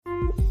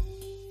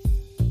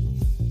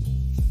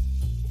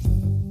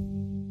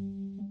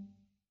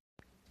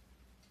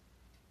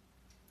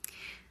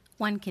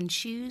One can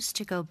choose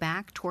to go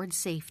back toward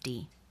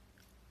safety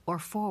or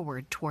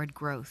forward toward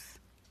growth.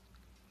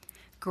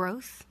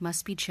 Growth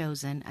must be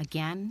chosen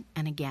again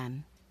and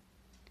again.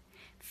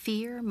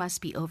 Fear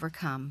must be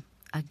overcome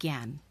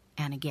again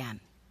and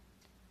again.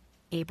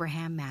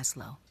 Abraham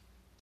Maslow.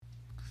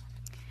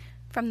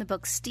 From the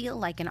book Steal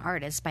Like an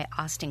Artist by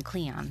Austin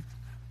Kleon.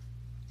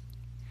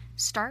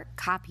 Start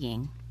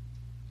copying.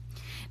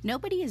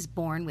 Nobody is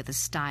born with a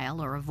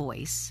style or a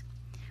voice.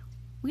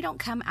 We don't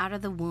come out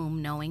of the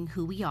womb knowing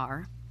who we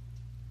are.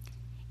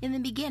 In the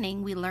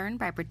beginning, we learn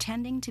by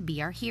pretending to be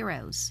our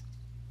heroes.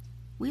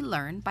 We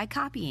learn by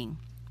copying.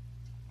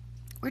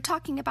 We're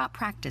talking about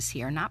practice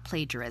here, not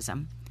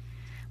plagiarism.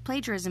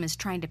 Plagiarism is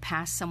trying to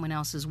pass someone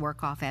else's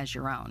work off as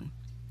your own.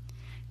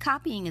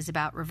 Copying is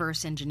about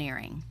reverse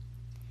engineering.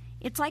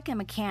 It's like a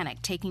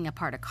mechanic taking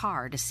apart a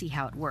car to see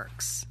how it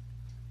works.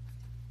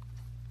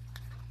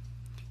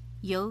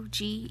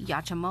 Yoji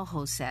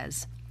Yachamoho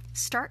says,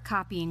 start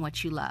copying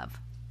what you love.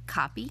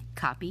 Copy,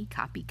 copy,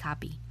 copy,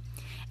 copy.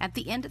 At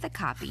the end of the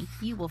copy,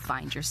 you will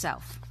find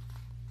yourself.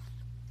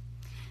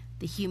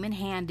 The human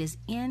hand is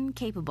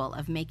incapable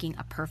of making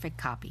a perfect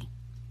copy.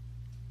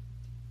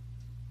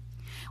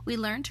 We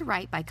learn to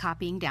write by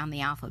copying down the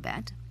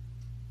alphabet.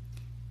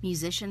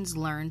 Musicians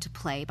learn to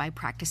play by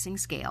practicing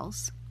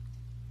scales.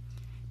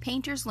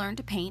 Painters learn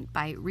to paint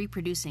by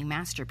reproducing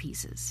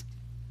masterpieces.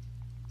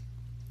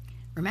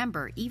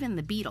 Remember, even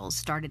the Beatles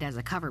started as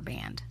a cover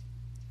band.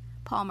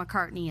 Paul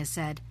McCartney has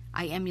said,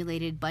 I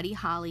emulated Buddy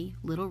Holly,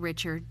 Little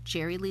Richard,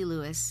 Jerry Lee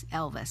Lewis,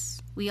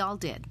 Elvis. We all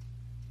did.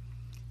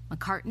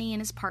 McCartney and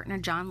his partner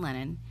John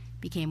Lennon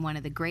became one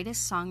of the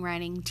greatest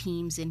songwriting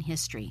teams in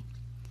history.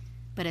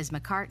 But as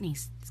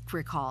McCartney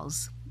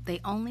recalls, they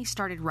only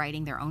started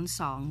writing their own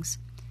songs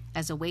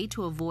as a way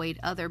to avoid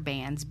other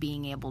bands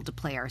being able to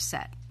play our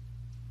set.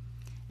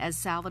 As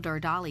Salvador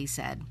Dali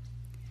said,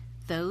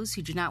 those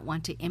who do not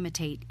want to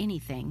imitate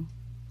anything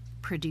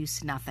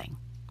produce nothing.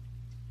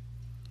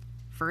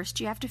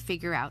 First, you have to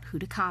figure out who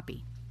to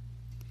copy.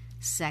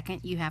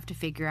 Second, you have to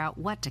figure out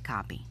what to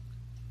copy.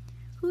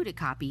 Who to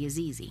copy is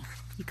easy.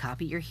 You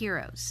copy your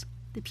heroes,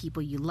 the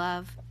people you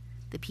love,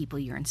 the people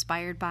you're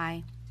inspired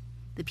by,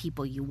 the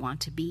people you want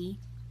to be.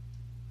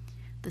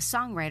 The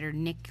songwriter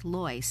Nick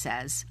Loy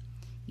says,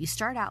 you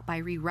start out by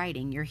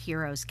rewriting your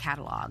hero's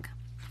catalog.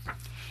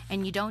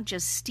 And you don't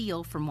just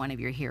steal from one of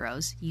your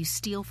heroes, you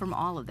steal from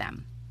all of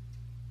them.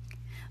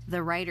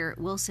 The writer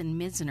Wilson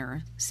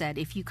Mizner said,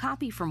 if you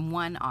copy from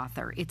one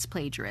author, it's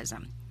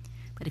plagiarism.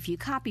 But if you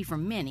copy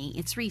from many,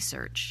 it's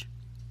research.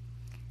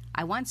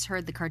 I once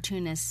heard the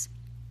cartoonist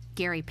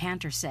Gary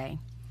Panter say,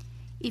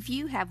 if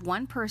you have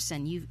one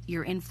person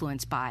you're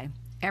influenced by,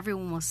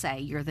 everyone will say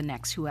you're the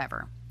next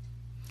whoever.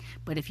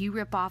 But if you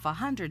rip off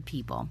 100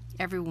 people,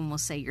 everyone will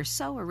say you're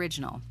so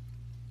original.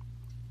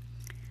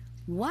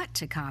 What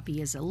to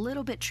copy is a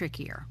little bit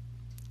trickier.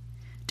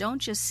 Don't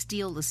just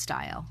steal the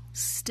style,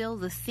 steal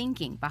the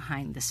thinking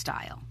behind the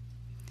style.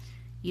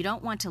 You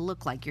don't want to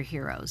look like your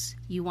heroes.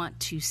 You want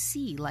to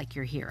see like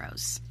your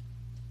heroes.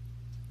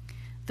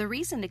 The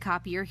reason to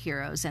copy your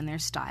heroes and their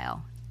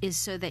style is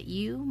so that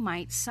you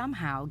might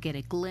somehow get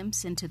a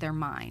glimpse into their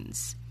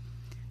minds.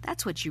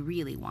 That's what you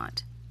really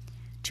want,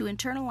 to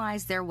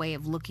internalize their way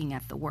of looking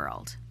at the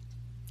world.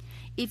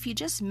 If you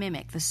just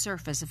mimic the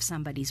surface of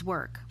somebody's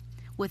work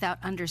without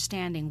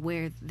understanding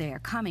where they are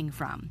coming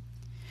from,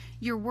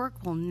 your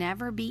work will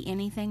never be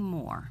anything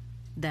more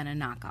than a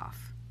knockoff.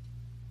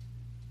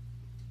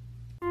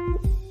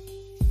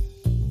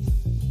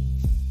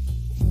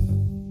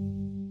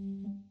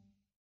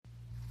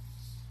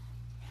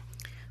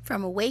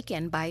 From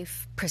Awaken by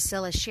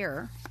Priscilla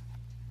Shirer.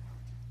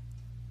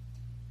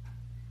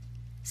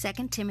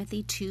 2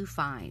 Timothy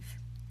 2:5.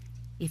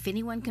 If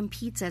anyone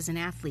competes as an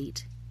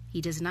athlete,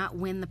 he does not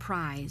win the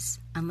prize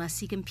unless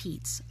he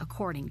competes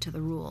according to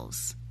the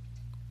rules.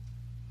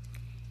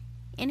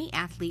 Any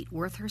athlete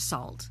worth her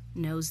salt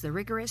knows the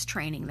rigorous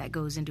training that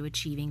goes into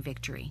achieving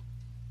victory.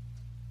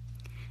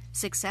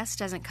 Success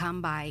doesn't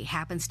come by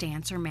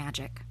happenstance or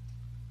magic.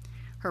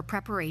 Her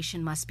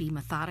preparation must be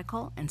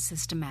methodical and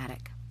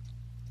systematic.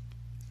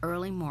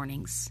 Early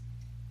mornings,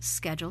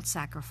 scheduled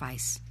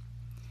sacrifice.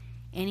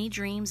 Any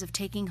dreams of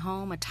taking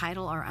home a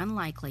title are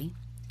unlikely,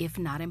 if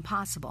not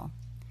impossible,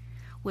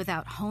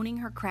 without honing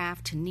her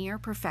craft to near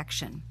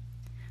perfection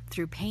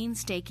through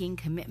painstaking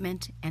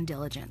commitment and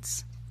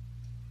diligence.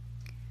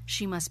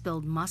 She must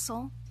build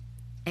muscle,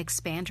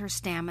 expand her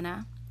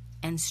stamina,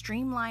 and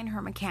streamline her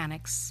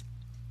mechanics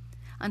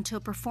until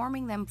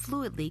performing them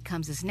fluidly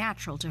comes as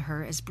natural to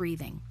her as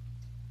breathing.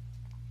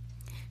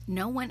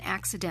 No one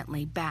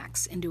accidentally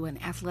backs into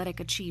an athletic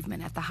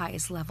achievement at the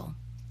highest level.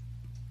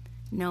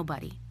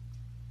 Nobody.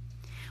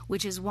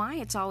 Which is why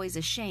it's always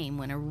a shame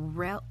when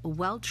a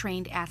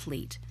well-trained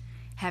athlete,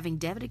 having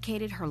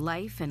dedicated her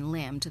life and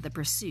limb to the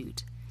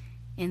pursuit,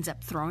 ends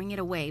up throwing it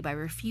away by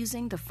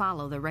refusing to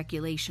follow the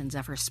regulations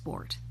of her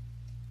sport.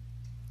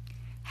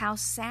 How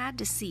sad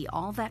to see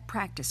all that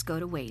practice go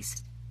to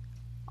waste,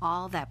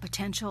 all that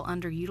potential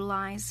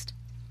underutilized,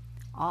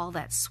 all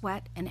that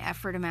sweat and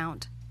effort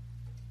amount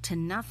to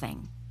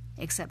nothing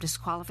except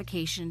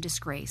disqualification and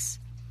disgrace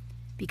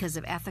because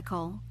of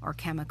ethical or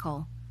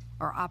chemical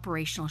or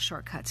operational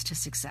shortcuts to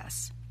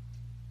success.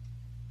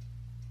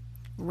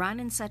 Run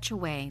in such a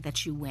way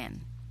that you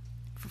win.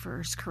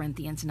 1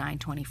 Corinthians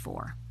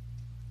 9:24.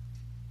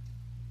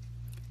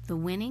 The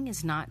winning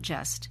is not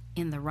just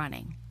in the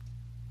running.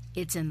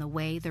 It's in the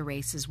way the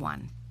race is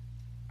won.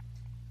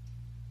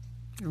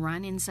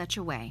 Run in such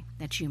a way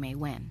that you may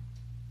win.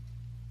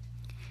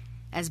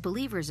 As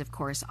believers, of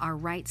course, our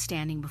right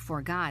standing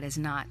before God has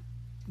not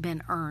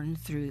been earned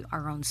through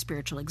our own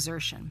spiritual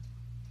exertion.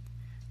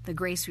 The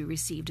grace we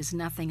received is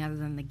nothing other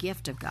than the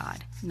gift of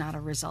God, not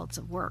a result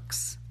of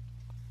works.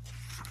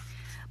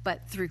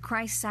 But through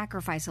Christ's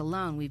sacrifice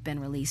alone, we've been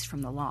released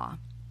from the law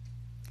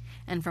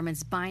and from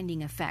its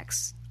binding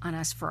effects on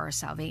us for our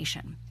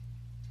salvation.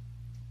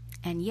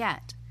 And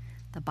yet,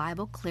 the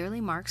Bible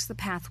clearly marks the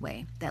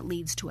pathway that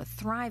leads to a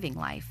thriving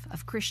life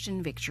of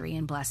Christian victory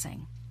and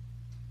blessing.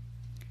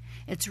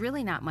 It's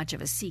really not much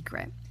of a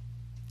secret.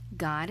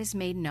 God has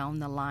made known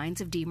the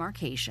lines of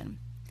demarcation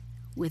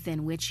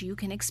within which you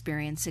can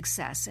experience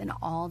success in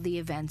all the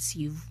events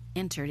you've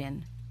entered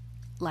in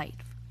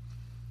life.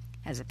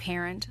 As a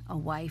parent, a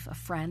wife, a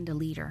friend, a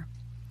leader.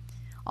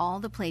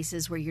 All the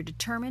places where you're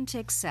determined to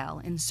excel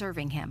in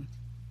serving Him.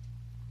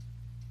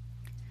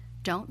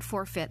 Don't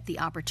forfeit the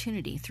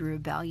opportunity through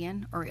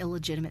rebellion or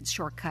illegitimate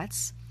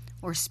shortcuts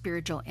or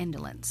spiritual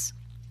indolence.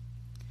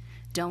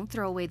 Don't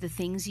throw away the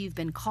things you've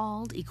been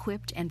called,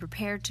 equipped, and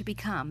prepared to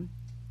become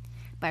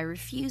by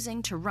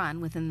refusing to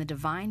run within the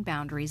divine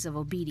boundaries of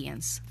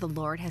obedience the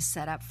Lord has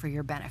set up for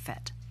your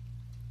benefit.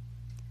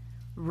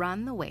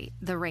 Run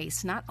the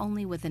race not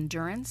only with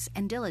endurance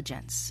and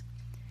diligence,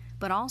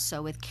 but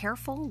also with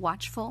careful,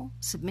 watchful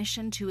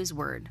submission to His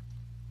Word.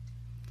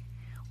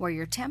 Where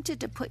you're tempted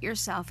to put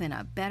yourself in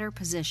a better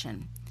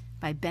position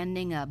by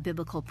bending a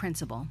biblical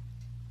principle,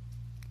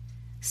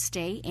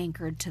 stay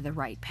anchored to the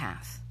right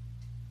path.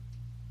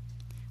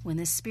 When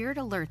the Spirit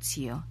alerts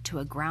you to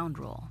a ground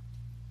rule,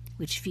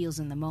 which feels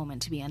in the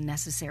moment to be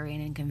unnecessary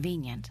and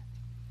inconvenient,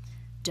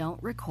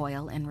 don't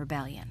recoil in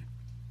rebellion.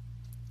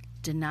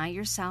 Deny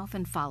yourself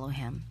and follow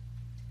Him.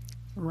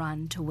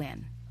 Run to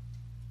win.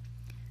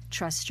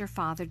 Trust your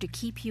Father to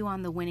keep you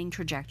on the winning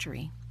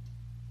trajectory,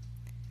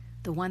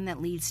 the one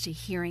that leads to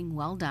hearing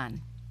 "well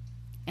done"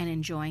 and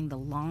enjoying the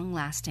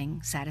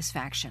long-lasting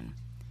satisfaction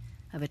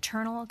of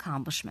eternal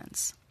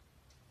accomplishments,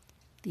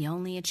 the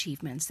only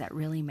achievements that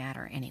really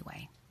matter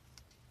anyway.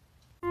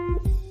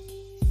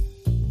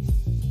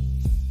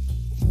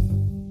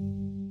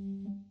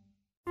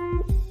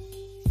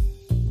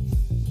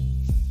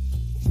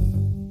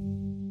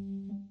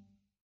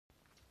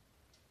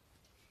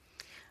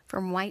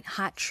 From White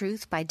Hot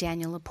Truth by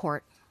Daniel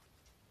Laporte.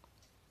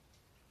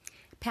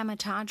 Pema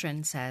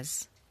Chodron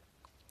says,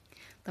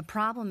 "The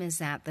problem is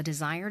that the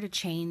desire to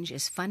change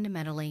is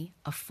fundamentally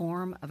a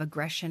form of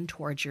aggression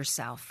towards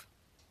yourself.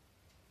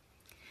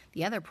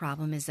 The other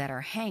problem is that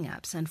our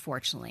hang-ups,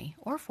 unfortunately,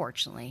 or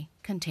fortunately,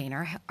 contain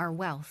our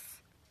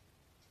wealth.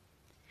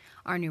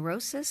 Our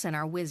neurosis and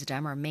our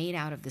wisdom are made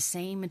out of the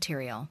same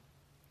material.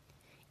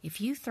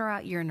 If you throw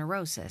out your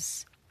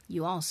neurosis,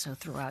 you also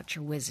throw out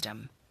your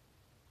wisdom."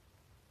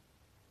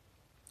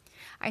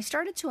 I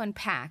started to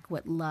unpack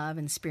what love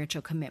and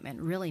spiritual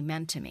commitment really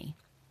meant to me,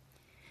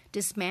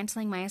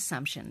 dismantling my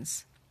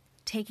assumptions,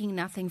 taking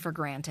nothing for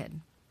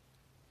granted.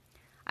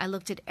 I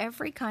looked at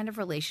every kind of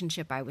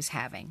relationship I was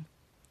having,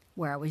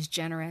 where I was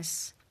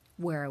generous,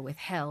 where I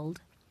withheld,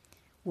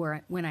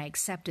 when I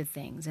accepted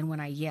things, and when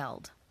I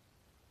yelled.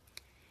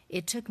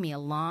 It took me a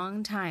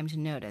long time to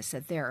notice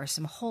that there are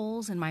some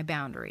holes in my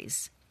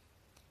boundaries,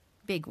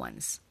 big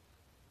ones.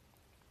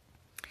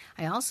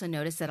 I also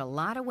noticed that a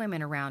lot of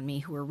women around me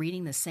who were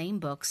reading the same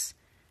books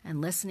and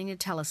listening to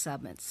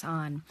telesummits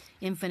on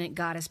infinite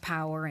goddess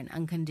power and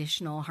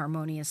unconditional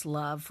harmonious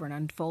love for an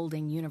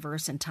unfolding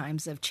universe in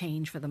times of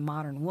change for the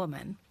modern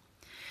woman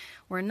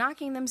were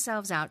knocking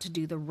themselves out to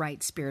do the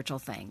right spiritual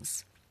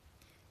things,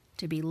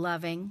 to be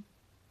loving,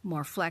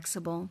 more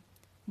flexible,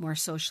 more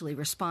socially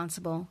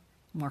responsible,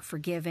 more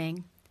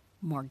forgiving,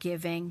 more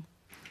giving.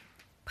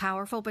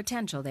 Powerful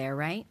potential there,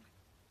 right?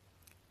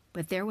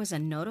 But there was a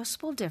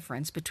noticeable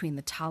difference between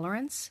the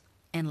tolerance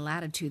and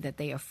latitude that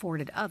they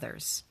afforded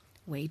others,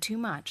 way too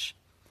much,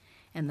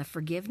 and the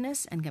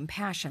forgiveness and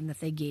compassion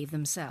that they gave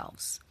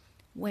themselves,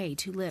 way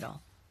too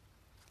little.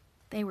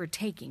 They were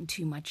taking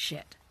too much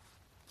shit.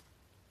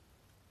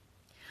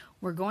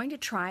 We're going to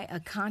try a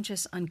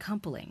conscious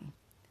uncoupling.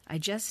 I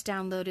just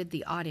downloaded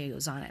the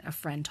audios on it. A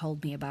friend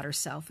told me about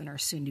herself and her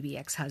soon-to-be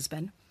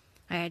ex-husband.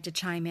 I had to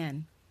chime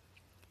in.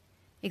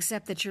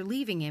 "Except that you're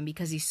leaving him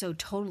because he's so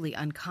totally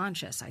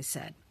unconscious," I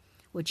said.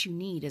 "What you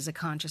need is a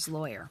conscious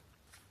lawyer."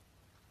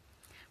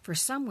 For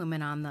some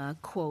women on the,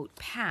 quote,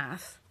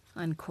 path,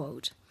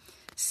 unquote,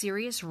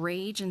 serious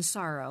rage and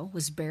sorrow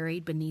was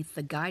buried beneath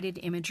the guided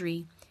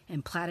imagery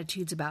and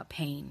platitudes about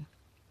pain.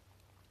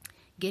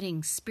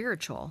 Getting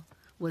spiritual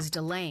was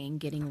delaying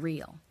getting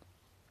real.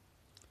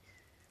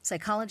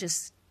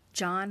 Psychologist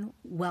John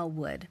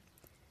Welwood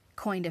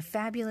coined a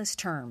fabulous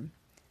term,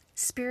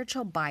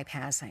 spiritual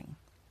bypassing.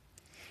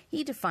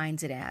 He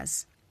defines it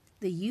as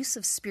the use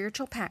of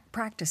spiritual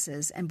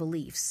practices and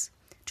beliefs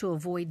to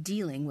avoid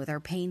dealing with our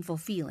painful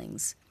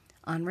feelings,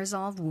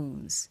 unresolved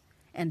wounds,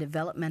 and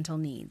developmental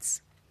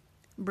needs.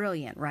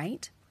 Brilliant,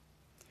 right?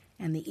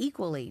 And the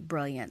equally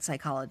brilliant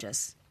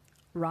psychologist,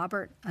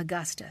 Robert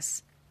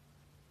Augustus.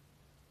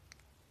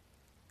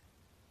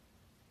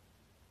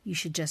 You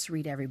should just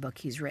read every book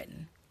he's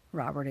written.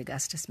 Robert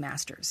Augustus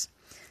Masters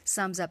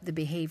sums up the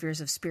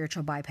behaviors of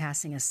spiritual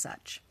bypassing as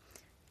such: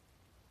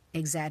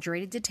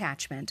 exaggerated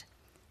detachment,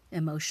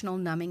 emotional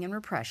numbing and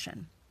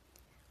repression,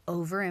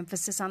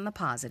 overemphasis on the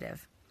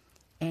positive,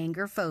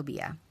 anger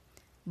phobia,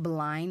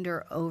 blind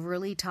or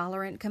overly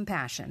tolerant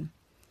compassion,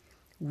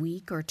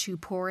 weak or too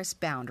porous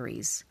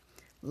boundaries,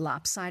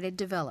 lopsided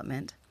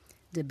development,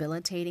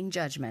 debilitating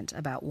judgment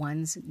about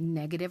one's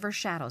negative or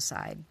shadow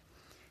side,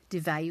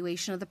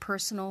 devaluation of the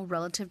personal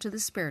relative to the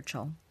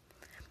spiritual,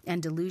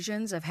 and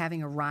delusions of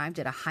having arrived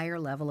at a higher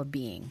level of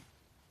being.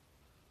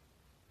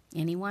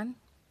 Anyone?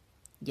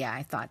 Yeah,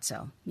 I thought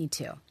so. Me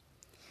too.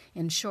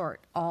 In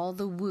short, all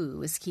the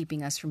woo is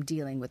keeping us from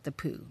dealing with the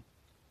poo.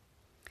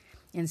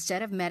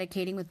 Instead of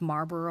medicating with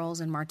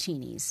Marlboros and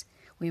martinis,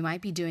 we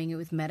might be doing it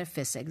with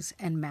metaphysics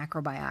and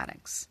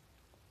macrobiotics.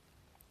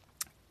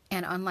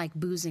 And unlike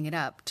boozing it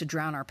up to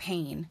drown our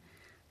pain,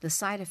 the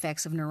side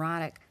effects of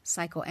neurotic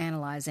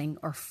psychoanalyzing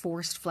or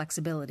forced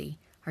flexibility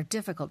are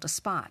difficult to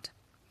spot.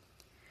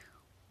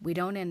 We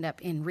don't end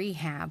up in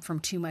rehab from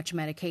too much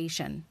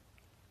meditation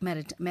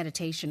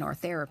or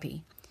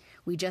therapy.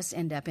 We just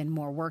end up in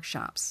more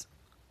workshops.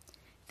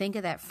 Think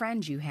of that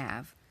friend you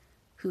have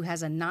who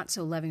has a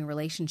not-so-loving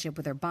relationship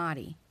with her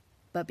body,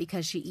 but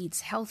because she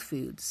eats health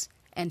foods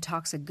and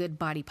talks a good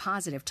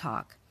body-positive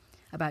talk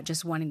about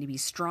just wanting to be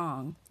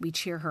strong, we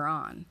cheer her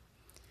on.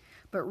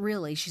 But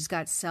really, she's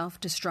got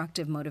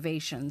self-destructive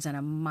motivations and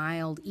a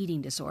mild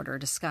eating disorder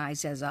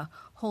disguised as a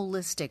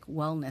holistic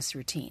wellness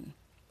routine.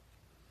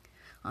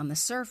 On the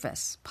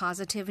surface,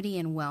 positivity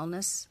and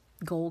wellness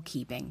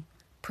goal-keeping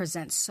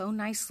present so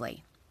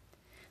nicely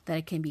that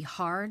it can be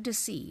hard to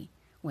see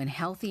when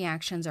healthy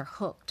actions are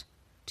hooked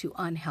to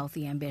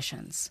unhealthy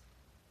ambitions.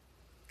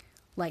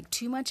 Like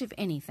too much of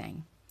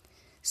anything,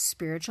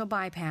 spiritual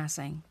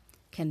bypassing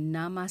can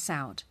numb us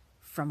out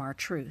from our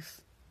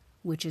truth,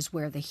 which is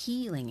where the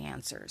healing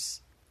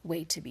answers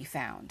wait to be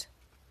found.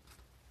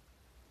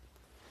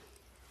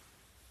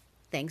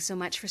 Thanks so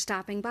much for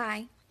stopping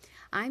by.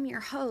 I'm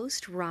your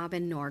host,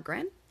 Robin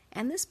Norgren,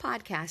 and this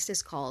podcast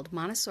is called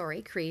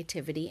Montessori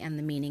Creativity and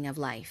the Meaning of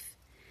Life.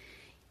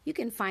 You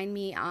can find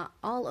me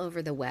all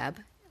over the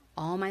web.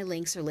 All my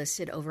links are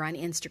listed over on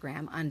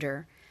Instagram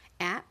under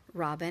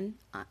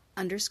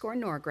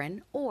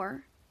 @Robin_Norgren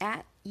or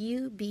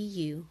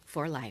 @UBU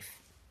for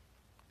Life.